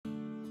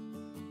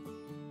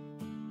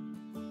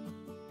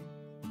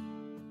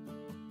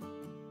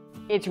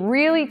It's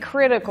really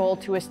critical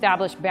to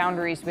establish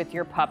boundaries with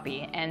your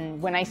puppy.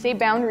 And when I say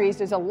boundaries,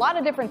 there's a lot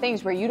of different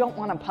things where you don't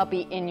want a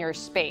puppy in your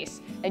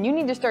space. And you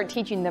need to start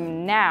teaching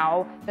them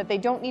now that they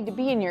don't need to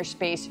be in your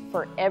space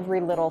for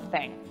every little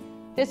thing.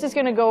 This is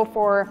going to go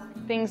for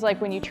things like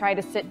when you try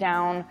to sit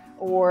down,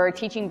 or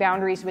teaching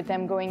boundaries with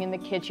them going in the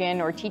kitchen,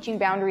 or teaching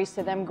boundaries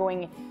to them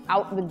going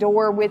out the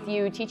door with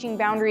you, teaching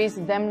boundaries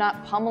them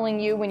not pummeling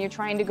you when you're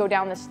trying to go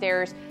down the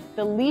stairs.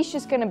 The leash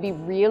is going to be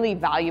really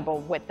valuable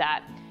with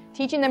that.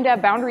 Teaching them to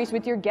have boundaries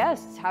with your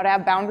guests, how to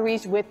have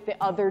boundaries with the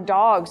other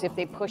dogs. If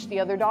they push the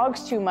other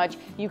dogs too much,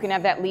 you can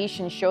have that leash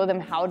and show them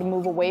how to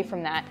move away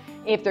from that.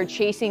 If they're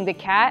chasing the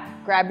cat,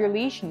 grab your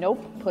leash.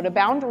 Nope, put a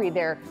boundary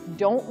there.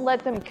 Don't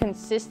let them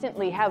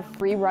consistently have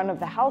free run of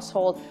the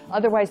household.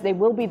 Otherwise, they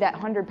will be that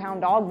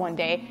 100-pound dog one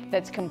day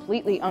that's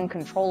completely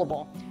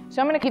uncontrollable.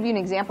 So I'm going to give you an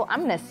example.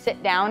 I'm going to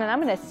sit down and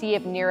I'm going to see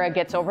if Nira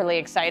gets overly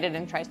excited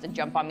and tries to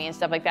jump on me and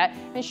stuff like that,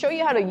 and show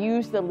you how to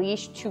use the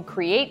leash to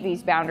create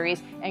these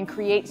boundaries and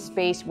create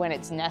space when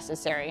it's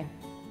necessary.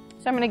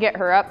 So I'm going to get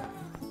her up,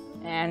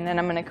 and then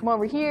I'm going to come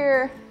over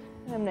here,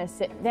 and I'm going to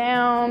sit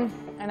down,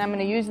 and I'm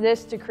going to use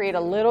this to create a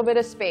little bit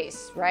of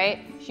space, right?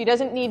 She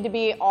doesn't need to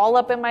be all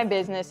up in my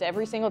business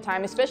every single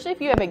time, especially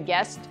if you have a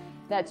guest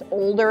that's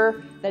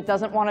older, that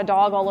doesn't want a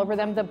dog all over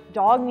them. The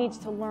dog needs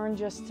to learn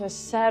just to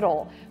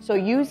settle. So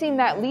using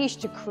that leash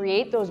to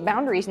create those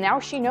boundaries, now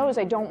she knows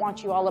I don't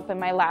want you all up in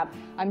my lap.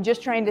 I'm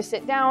just trying to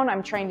sit down,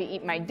 I'm trying to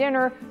eat my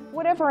dinner,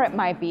 whatever it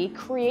might be.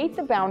 Create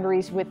the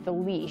boundaries with the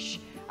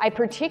leash. I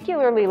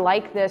particularly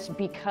like this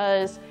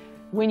because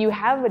when you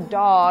have a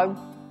dog,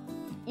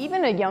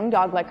 even a young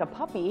dog like a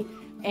puppy,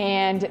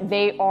 and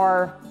they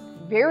are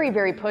very,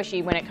 very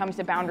pushy when it comes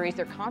to boundaries,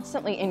 they're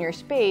constantly in your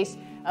space,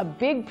 a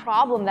big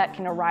problem that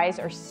can arise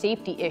are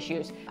safety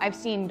issues. I've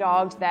seen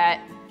dogs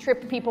that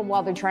trip people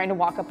while they're trying to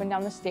walk up and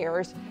down the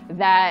stairs,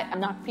 that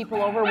knock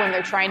people over when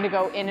they're trying to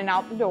go in and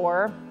out the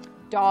door,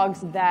 dogs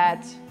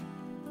that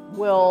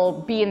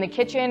will be in the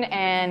kitchen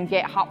and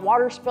get hot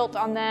water spilt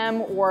on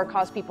them or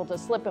cause people to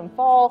slip and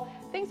fall,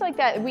 things like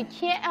that. We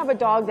can't have a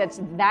dog that's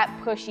that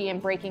pushy and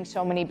breaking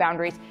so many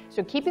boundaries.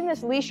 So keeping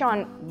this leash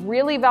on,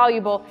 really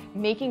valuable,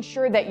 making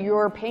sure that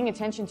you're paying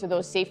attention to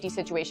those safety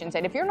situations.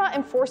 And if you're not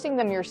enforcing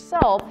them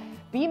yourself,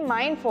 be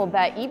mindful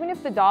that even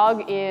if the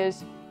dog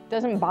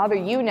doesn't bother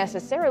you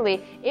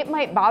necessarily, it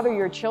might bother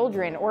your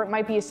children, or it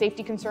might be a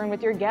safety concern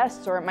with your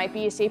guests, or it might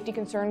be a safety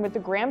concern with the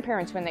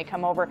grandparents when they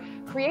come over.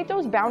 Create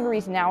those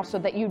boundaries now so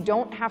that you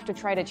don't have to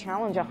try to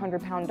challenge a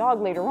 100-pound dog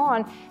later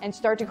on and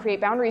start to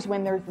create boundaries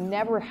when there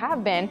never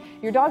have been.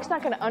 Your dog's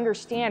not going to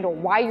understand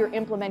why you're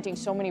implementing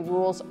so many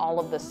rules all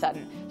of a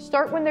sudden.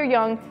 Start when they're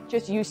young,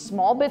 just use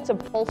small bits of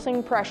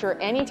pulsing pressure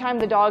anytime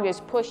the dog is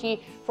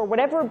pushy for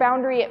whatever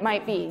boundary it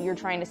might be. You're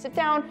trying to sit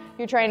down,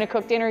 you're trying to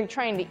cook dinner, you're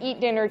trying to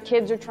eat dinner,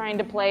 kids are trying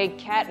to play,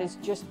 cat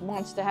just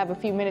wants to have a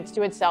few minutes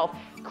to itself.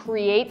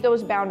 Create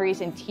those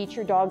boundaries and teach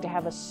your dog to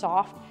have a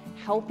soft,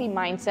 healthy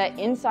mindset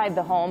inside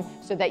the home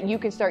so that you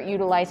can start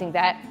utilizing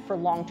that for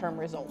long-term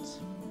results.